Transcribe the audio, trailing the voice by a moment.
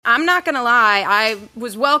I'm not going to lie. I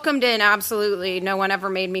was welcomed in, absolutely. No one ever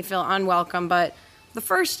made me feel unwelcome. But the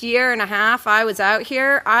first year and a half I was out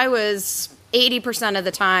here, I was 80% of the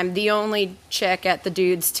time the only chick at the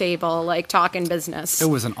dude's table, like, talking business. It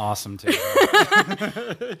was an awesome table.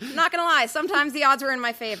 I'm not going to lie. Sometimes the odds were in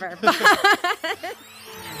my favor.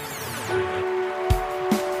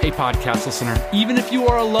 Hey, podcast listener, even if you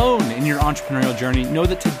are alone in your entrepreneurial journey, know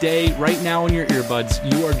that today, right now in your earbuds,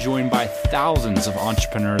 you are joined by thousands of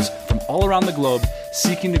entrepreneurs from all around the globe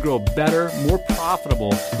seeking to grow better, more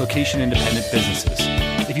profitable, location-independent businesses.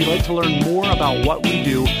 If you'd like to learn more about what we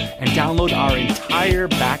do and download our entire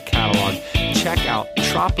back catalog, check out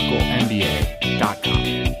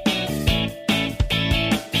tropicalmba.com.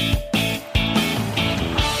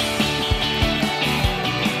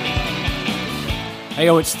 Hey,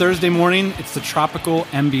 it's Thursday morning. It's the Tropical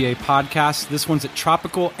MBA podcast. This one's at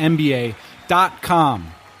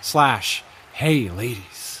tropicalmba.com/hey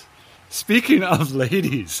ladies. Speaking of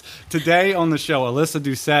ladies, today on the show, Alyssa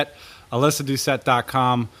Doucette,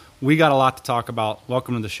 alyssadoucette.com. We got a lot to talk about.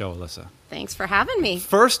 Welcome to the show, Alyssa. Thanks for having me.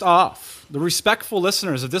 First off, the respectful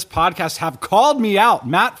listeners of this podcast have called me out.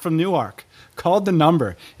 Matt from Newark called the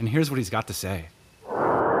number, and here's what he's got to say.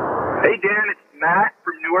 Hey, Dan, it's Matt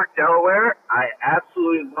from Newark, Delaware. I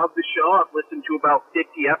absolutely love the show. I've listened to about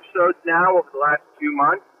 50 episodes now over the last few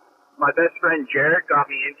months. My best friend Jared got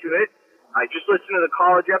me into it. I just listened to the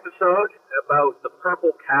college episode about the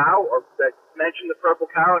purple cow, or that mentioned the purple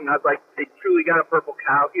cow, and I was like, they truly got a purple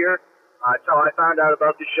cow here. That's how I found out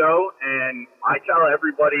about the show, and I tell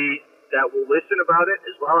everybody that will listen about it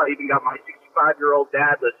as well. I even got my 65-year-old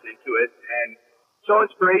dad listening to it, and so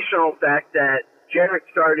inspirational, in fact, that Jared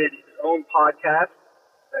started his own podcast,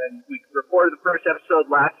 and we recorded the first episode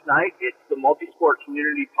last night. It's the Multisport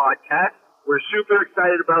Community Podcast. We're super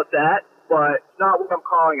excited about that, but it's not what I'm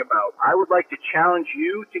calling about. I would like to challenge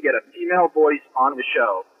you to get a female voice on the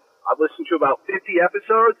show. I've listened to about 50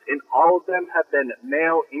 episodes, and all of them have been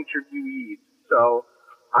male interviewees. So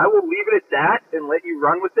I will leave it at that and let you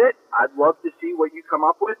run with it. I'd love to see what you come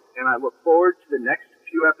up with, and I look forward to the next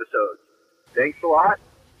few episodes. Thanks a lot.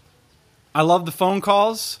 I love the phone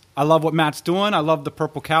calls. I love what Matt's doing. I love the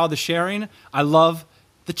purple cow, the sharing. I love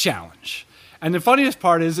the challenge. And the funniest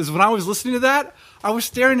part is when I was listening to that, I was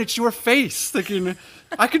staring at your face thinking,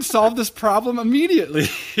 I could solve this problem immediately.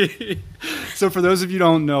 So for those of you who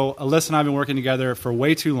don't know, Alyssa and I have been working together for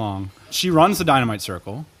way too long. She runs the Dynamite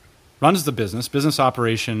Circle, runs the business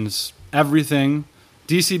operations, everything,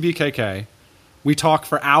 DCBKK. We talk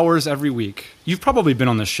for hours every week. You've probably been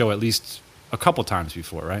on this show at least a couple times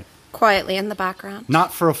before, right? Quietly in the background.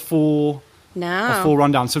 Not for a full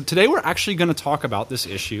rundown. So today we're actually going to talk about this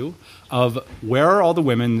issue of where are all the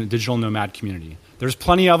women in the digital nomad community. There's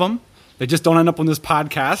plenty of them. They just don't end up on this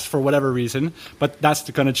podcast for whatever reason, but that's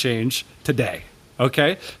going to change today.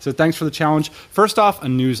 Okay? So thanks for the challenge. First off, a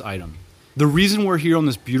news item. The reason we're here on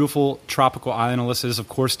this beautiful tropical island, Alyssa, is, of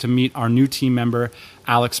course, to meet our new team member,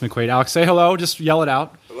 Alex McQuaid. Alex, say hello. Just yell it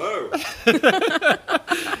out. Hello.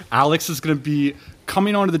 Alex is going to be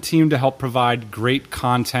coming onto the team to help provide great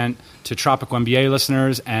content to Tropical MBA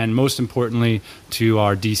listeners and, most importantly, to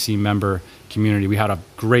our DC member community. We had a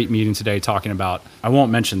great meeting today talking about, I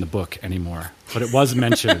won't mention the book anymore, but it was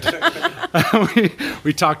mentioned.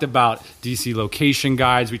 we talked about DC location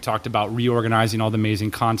guides. We talked about reorganizing all the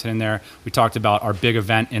amazing content in there. We talked about our big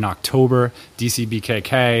event in October,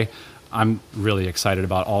 DCBKK. I'm really excited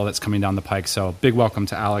about all that's coming down the pike. So big welcome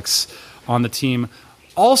to Alex on the team.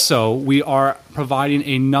 Also, we are providing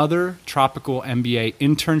another Tropical MBA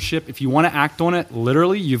internship. If you want to act on it,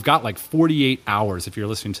 literally, you've got like 48 hours if you're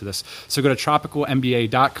listening to this. So go to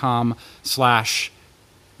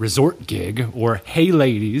tropicalmba.com/resort gig, or Hey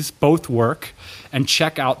Ladies, both work, and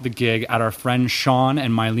check out the gig at our friend Sean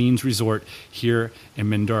and Mylene's resort here in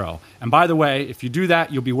Mindoro. And by the way, if you do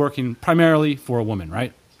that, you'll be working primarily for a woman,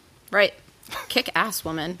 right? Right. Kick-ass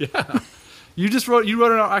woman. Yeah. You wrote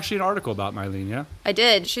actually an article about Mylene, yeah? I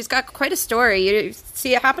did. She's got quite a story. You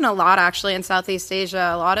see it happen a lot, actually, in Southeast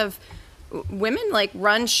Asia. A lot of women,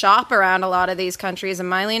 run shop around a lot of these countries,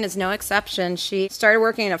 and Mylene is no exception. She started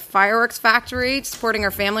working in a fireworks factory, supporting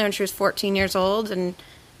her family when she was 14 years old, and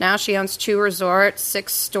now she owns 2 resorts,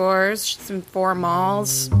 6 stores, she's in 4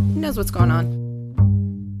 malls. Who knows what's going on?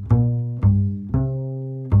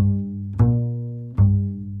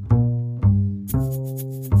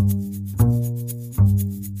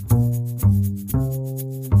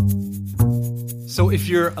 So if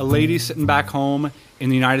you're a lady sitting back home in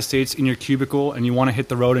the United States in your cubicle and you want to hit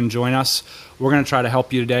the road and join us, we're going to try to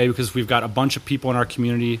help you today because we've got a bunch of people in our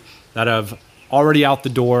community that have already out the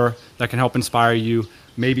door that can help inspire you.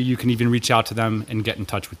 maybe you can even reach out to them and get in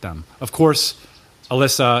touch with them. Of course,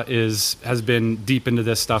 Alyssa has been deep into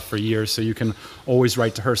this stuff for years, so you can always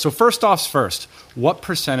write to her. So first, what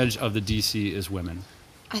percentage of the DC is women?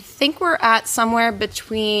 I think we're at somewhere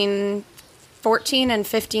between 14 and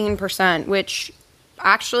 15%, which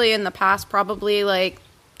actually in the past probably like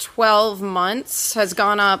 12 months has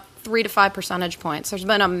gone up 3 to 5 percentage points. There's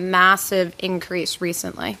been a massive increase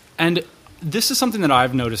recently. And this is something that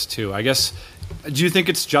I've noticed too. I guess, do you think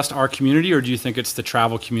it's just our community, or do you think it's the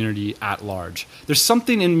travel community at large? There's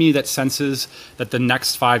something in me that senses that the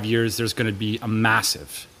next 5 years there's going to be a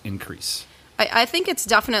massive increase. I think it's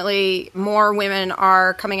definitely more women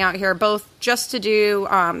are coming out here, both just to do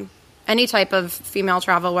any type of female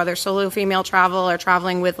travel, whether solo female travel or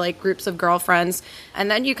traveling with like groups of girlfriends.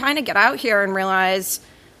 And then you kind of get out here and realize,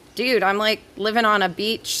 dude, I'm like living on a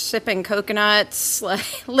beach, sipping coconuts,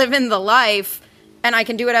 like living the life, and I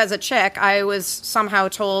can do it as a chick. I was somehow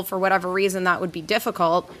told for whatever reason that would be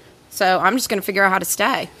difficult. So I'm just going to figure out how to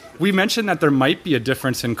stay. We mentioned that there might be a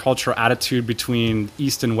difference in cultural attitude between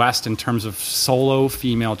East and West in terms of solo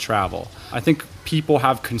female travel. I think people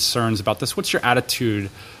have concerns about this. What's your attitude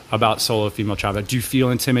about solo female travel? Do you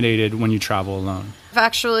feel intimidated when you travel alone? I've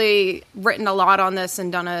actually written a lot on this and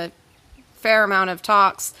done a fair amount of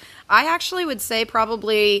talks. I actually would say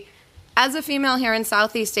probably as a female here in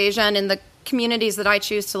Southeast Asia and in the communities that I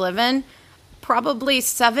choose to live in, probably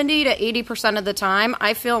 70 to 80% of the time,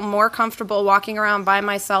 I feel more comfortable walking around by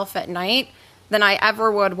myself at night than I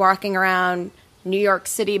ever would walking around New York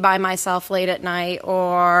City by myself late at night,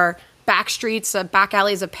 or back streets, back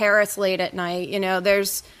alleys of Paris late at night. You know,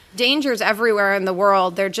 there's dangers everywhere in the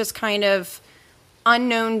world. They're just kind of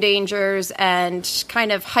unknown dangers and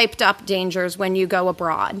kind of hyped up dangers when you go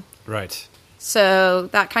abroad. Right. So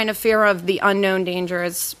that kind of fear of the unknown danger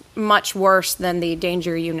is much worse than the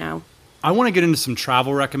danger you know. I want to get into some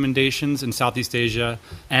travel recommendations in Southeast Asia,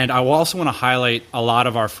 and I will also want to highlight a lot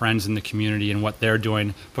of our friends in the community and what they're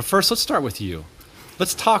doing. But first, let's start with you.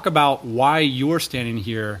 Let's talk about why you're standing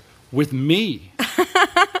here with me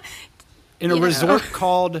in a resort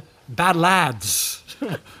called Bad Lads.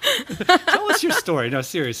 Tell us your story. No,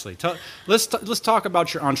 seriously. Let's talk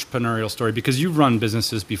about your entrepreneurial story, because you've run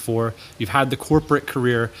businesses before. You've had the corporate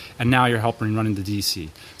career, and now you're helping run into DC.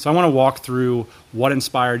 So I want to walk through what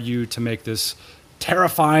inspired you to make this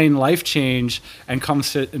terrifying life change and come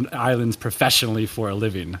sit in islands professionally for a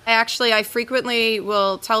living. I frequently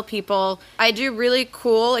will tell people I do really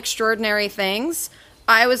cool, extraordinary things.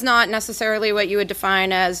 I was not necessarily what you would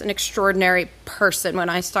define as an extraordinary person when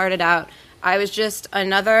I started out. I was just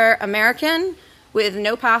another American with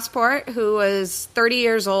no passport who was 30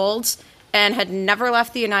 years old and had never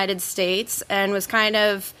left the United States and was kind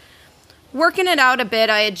of working it out a bit.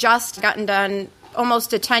 I had just gotten done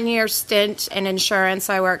almost a 10-year stint in insurance.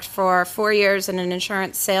 I worked for 4 years in an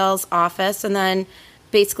insurance sales office and then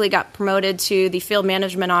basically got promoted to the field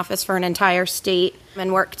management office for an entire state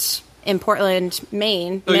and worked in Portland,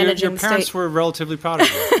 Maine, so managing your parents were relatively proud of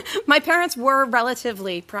you. My parents were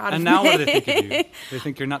relatively proud of me. And now what do they think of you? They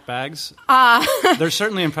think you're nutbags? They're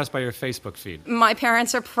certainly impressed by your Facebook feed. My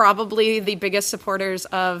parents are probably the biggest supporters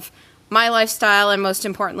of my lifestyle and, most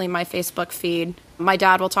importantly, my Facebook feed. My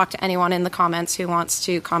dad will talk to anyone in the comments who wants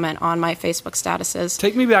to comment on my Facebook statuses.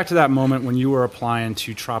 Take me back to that moment when you were applying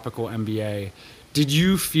to Tropical MBA. Did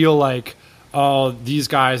you feel like, oh, these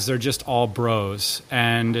guys, they're just all bros,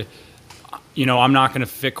 and you know, I'm not going to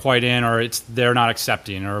fit quite in, or they're not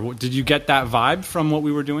accepting? Or did you get that vibe from what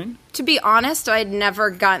we were doing? To be honest, I'd never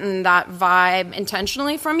gotten that vibe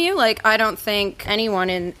intentionally from you. Like, I don't think anyone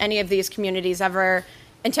in any of these communities ever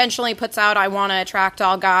intentionally puts out, I want to attract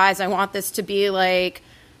all guys. I want this to be like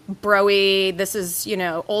bro-y. This is, you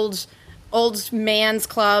know, old man's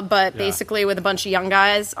club, but basically with a bunch of young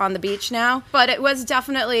guys on the beach now. But it was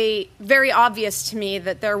definitely very obvious to me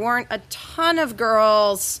that there weren't a ton of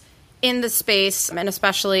girls in the space, and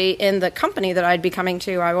especially in the company that I'd be coming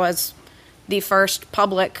to. I was the first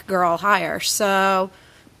public girl hire. So,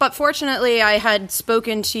 but fortunately, I had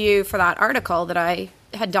spoken to you for that article that I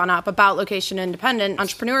had done up about location-independent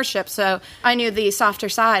entrepreneurship, so I knew the softer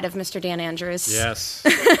side of Mr. Dan Andrews. Yes.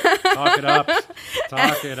 Talk it up.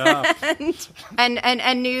 Talk it up.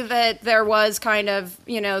 And knew that there was kind of,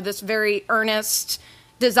 you know, this very earnest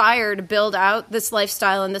desire to build out this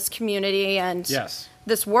lifestyle in this community and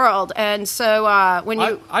this world. And so when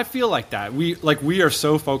you... I feel like that. We are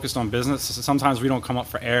so focused on business, sometimes we don't come up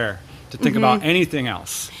for air to think about anything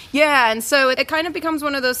else. Yeah, and so it kind of becomes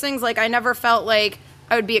one of those things, like I never felt like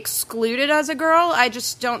I would be excluded as a girl. I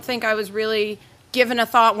just don't think I was really given a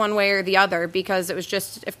thought one way or the other, because it was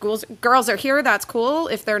just, if girls are here, that's cool.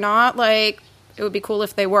 If they're not, like, it would be cool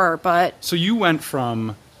if they were. But So you went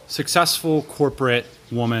from successful corporate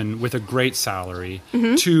woman with a great salary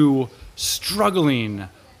to struggling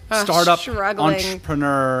startup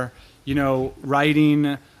entrepreneur,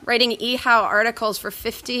 writing. Writing eHow articles for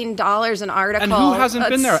 $15 an article. And who hasn't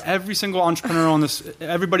been there? Every single entrepreneur on this,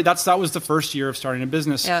 everybody, that was the first year of starting a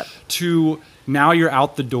business. Yep. To now you're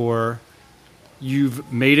out the door,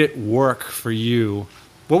 you've made it work for you.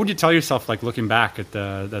 What would you tell yourself, like looking back at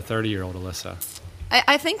the 30-year-old Alyssa?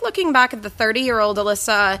 I think looking back at the 30-year-old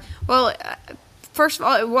Alyssa, well, first of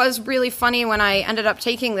all, it was really funny when I ended up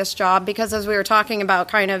taking this job because as we were talking about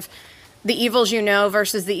kind of the evils you know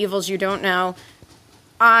versus the evils you don't know,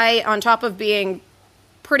 I, on top of being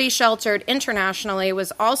pretty sheltered internationally,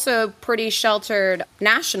 was also pretty sheltered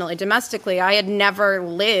nationally, domestically. I had never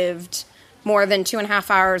lived more than 2.5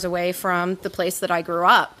 hours away from the place that I grew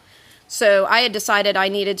up. So I had decided I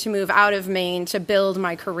needed to move out of Maine to build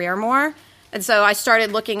my career more. And so I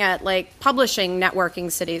started looking at like publishing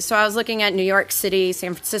networking cities. So I was looking at New York City,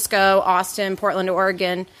 San Francisco, Austin, Portland,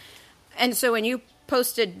 Oregon. And so when you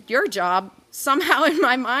posted your job, somehow in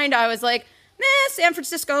my mind I was like, San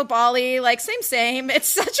Francisco, Bali, like same. It's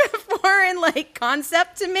such a foreign like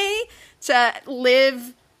concept to me to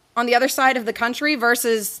live on the other side of the country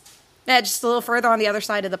versus just a little further on the other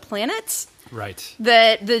side of the planet. Right.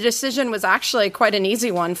 That the decision was actually quite an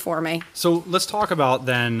easy one for me. So let's talk about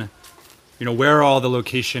then, where are all the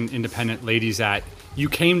location independent ladies at? You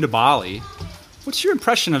came to Bali. What's your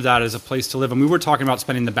impression of that as a place to live? And we were talking about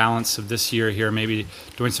spending the balance of this year here, maybe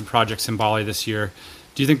doing some projects in Bali this year.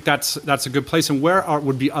 Do you think that's a good place? And where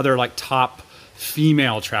would be other like top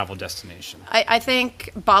female travel destinations? I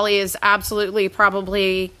think Bali is absolutely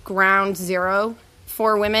probably ground zero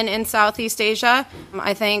for women in Southeast Asia.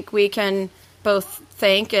 I think we can both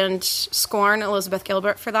thank and scorn Elizabeth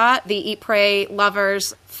Gilbert for that. The Eat, Pray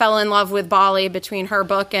lovers fell in love with Bali between her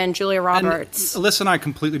book and Julia Roberts. And Alyssa and I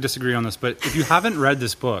completely disagree on this, but if you haven't read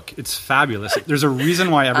this book, it's fabulous. There's a reason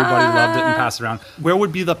why everybody loved it and passed it around. Where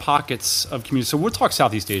would be the pockets of community? So we'll talk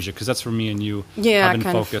Southeast Asia because that's where me and you have been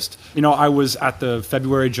focused. I was at the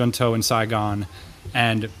February Junto in Saigon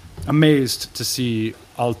and amazed to see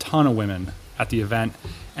a ton of women at the event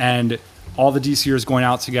and all the DCers going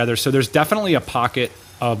out together. So there's definitely a pocket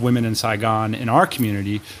of women in Saigon in our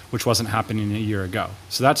community, which wasn't happening a year ago.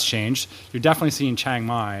 So that's changed. You're definitely seeing Chiang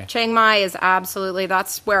Mai. Chiang Mai is absolutely,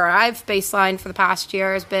 that's where I've baselined for the past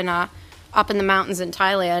year, has been up in the mountains in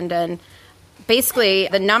Thailand. And basically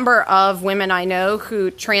the number of women I know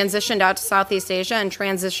who transitioned out to Southeast Asia and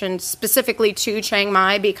transitioned specifically to Chiang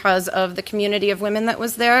Mai because of the community of women that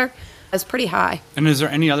was there is pretty high. And is there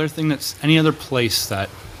any other place that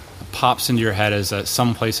pops into your head as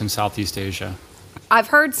some place in Southeast Asia? I've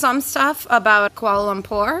heard some stuff about Kuala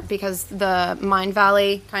Lumpur because the Mind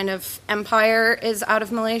Valley kind of empire is out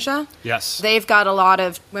of Malaysia. Yes. They've got a lot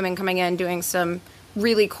of women coming in doing some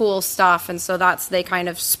really cool stuff, and so they kind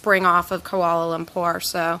of spring off of Kuala Lumpur.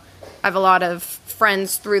 So I have a lot of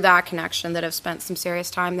friends through that connection that have spent some serious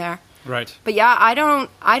time there. Right. But yeah, I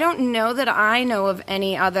don't know that I know of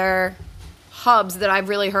any other hubs that I've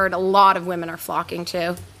really heard a lot of women are flocking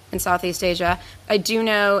to in Southeast Asia. I do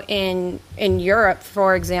know in Europe,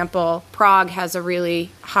 for example, Prague has a really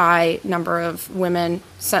high number of women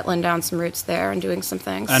settling down some roots there and doing some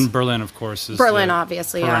things. And Berlin, of course, is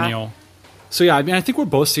obviously, perennial. Yeah. So yeah, I think we're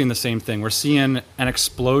both seeing the same thing. We're seeing an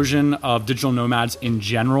explosion of digital nomads in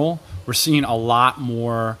general. We're seeing a lot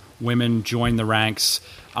more women join the ranks.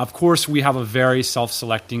 Of course, we have a very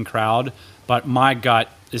self-selecting crowd, but my gut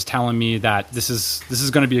is telling me that this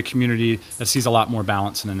is going to be a community that sees a lot more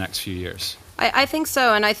balance in the next few years. I think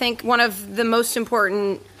so, and I think one of the most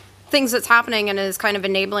important things that's happening and is kind of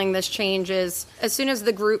enabling this change is as soon as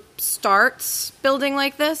the group starts building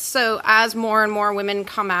like this, so as more and more women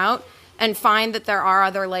come out and find that there are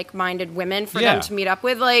other like-minded women for them to meet up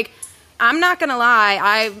with, like, I'm not going to lie,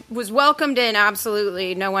 I was welcomed in,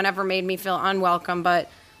 absolutely. No one ever made me feel unwelcome, but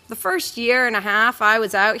the first year and a half I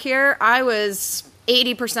was out here, I was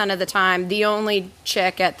 80% of the time the only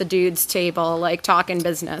chick at the dude's table, like, talking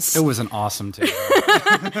business. It was an awesome table.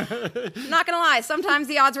 Not gonna lie, sometimes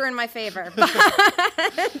the odds were in my favor. But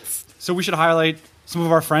so we should highlight some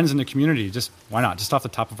of our friends in the community. Just why not? Just off the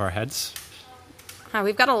top of our heads.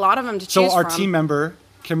 We've got a lot of them to choose from. So our team member,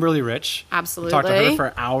 Kimberly Rich. Absolutely. We talked to her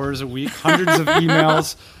for hours a week, hundreds of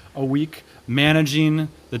emails a week, managing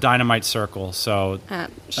the Dynamite Circle. So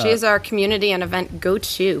she is our community and event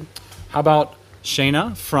go-to. How about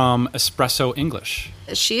Shayna from Espresso English?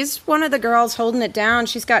 She's one of the girls holding it down.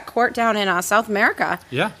 She's got court down in South America.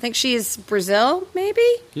 Yeah. I think she's Brazil, maybe?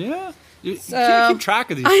 Yeah. You can't keep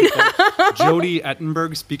track of these people. Jody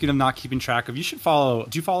Ettenberg, speaking of not keeping track of, you should follow.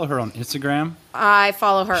 Do you follow her on Instagram? I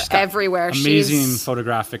follow her everywhere. Amazing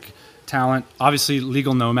photographic talent. Obviously,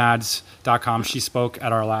 legalnomads.com. She spoke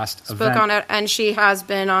at our last event. Spoke on it, and she has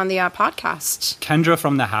been on the podcast. Kendra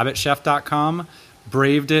from thehabitchef.com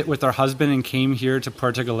braved it with her husband and came here to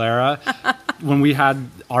Puerto Galera when we had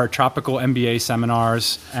our tropical MBA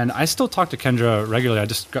seminars. And I still talk to Kendra regularly. I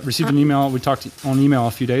just received an email. We talked on email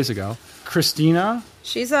a few days ago. Christina.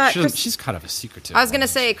 She's kind of a secretive. I was going to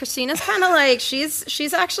say, Christina's kind of like,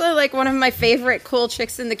 she's actually like one of my favorite cool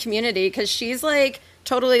chicks in the community because she's like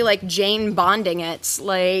totally like Jane Bonding it.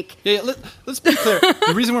 Like, yeah, let's be clear.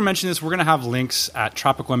 The reason we're mentioning this, we're going to have links at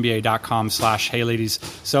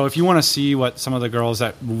tropicalmba.com/heyladies. So if you want to see what some of the girls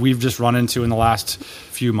that we've just run into in the last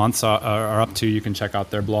few months are up to, you can check out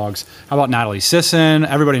their blogs. How about Natalie Sisson?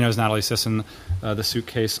 Everybody knows Natalie Sisson, the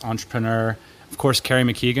suitcase entrepreneur. Of course, Carrie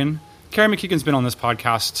McKeegan. Carrie McKeegan's been on this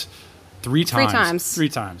podcast three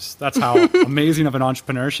times. That's how amazing of an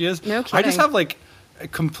entrepreneur she is. No kidding. I just have like a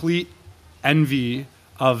complete envy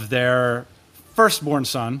of their firstborn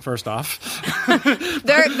son, first off.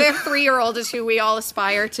 Their 3-year-old is who we all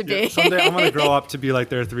aspire to be. Yeah, someday I'm going to grow up to be like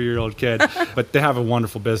their 3-year-old kid. But they have a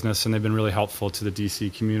wonderful business, and they've been really helpful to the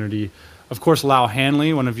DC community. Of course, Lau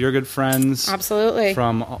Hanley, one of your good friends. Absolutely.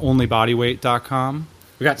 From onlybodyweight.com.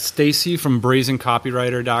 We got Stacy from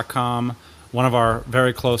brazencopywriter.com, one of our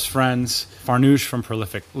very close friends. Farnoosh from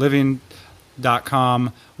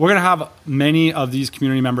prolificliving.com. We're going to have many of these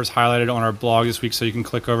community members highlighted on our blog this week, so you can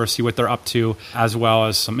click over, see what they're up to, as well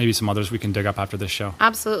as maybe some others we can dig up after this show.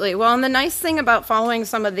 Absolutely. Well, and the nice thing about following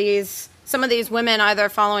some of these women, either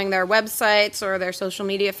following their websites or their social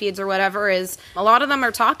media feeds or whatever, is a lot of them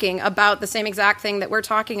are talking about the same exact thing that we're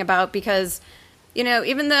talking about because, you know,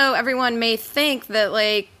 even though everyone may think that,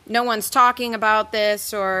 like, no one's talking about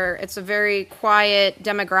this or it's a very quiet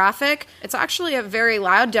demographic, it's actually a very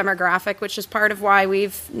loud demographic, which is part of why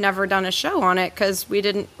we've never done a show on it, because we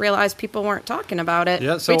didn't realize people weren't talking about it.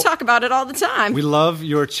 Yeah, so we talk about it all the time. We love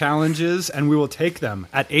your challenges, and we will take them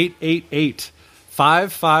at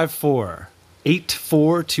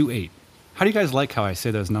 888-554-8428. How do you guys like how I say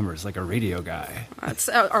those numbers, like a radio guy? It's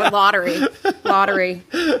our lottery.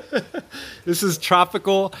 This is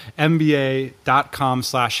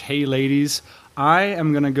tropicalmba.com/heyladies. I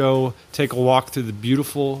am going to go take a walk through the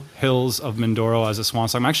beautiful hills of Mindoro as a swan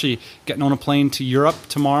song. I'm actually getting on a plane to Europe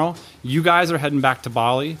tomorrow. You guys are heading back to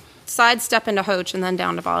Bali. Sidestep into Hoche and then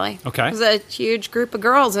down to Bali. Okay. There's a huge group of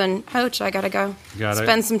girls in Hoche. I got to go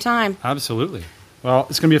spend some time. Absolutely. Well,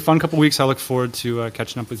 it's going to be a fun couple weeks. I look forward to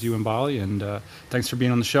catching up with you in Bali, and thanks for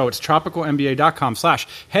being on the show. It's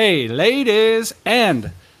tropicalmba.com/heyladies,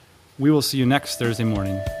 and we will see you next Thursday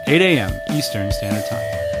morning, 8 a.m. Eastern Standard Time.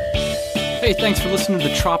 Hey, thanks for listening to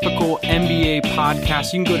the Tropical MBA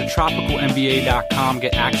podcast. You can go to tropicalmba.com,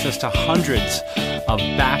 get access to hundreds of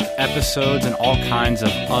back episodes and all kinds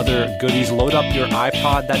of other goodies. Load up your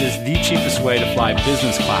iPod. That is the cheapest way to fly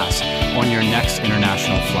business class on your next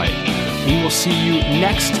international flight. We will see you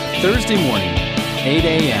next Thursday morning, 8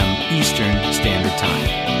 a.m. Eastern Standard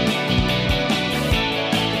Time.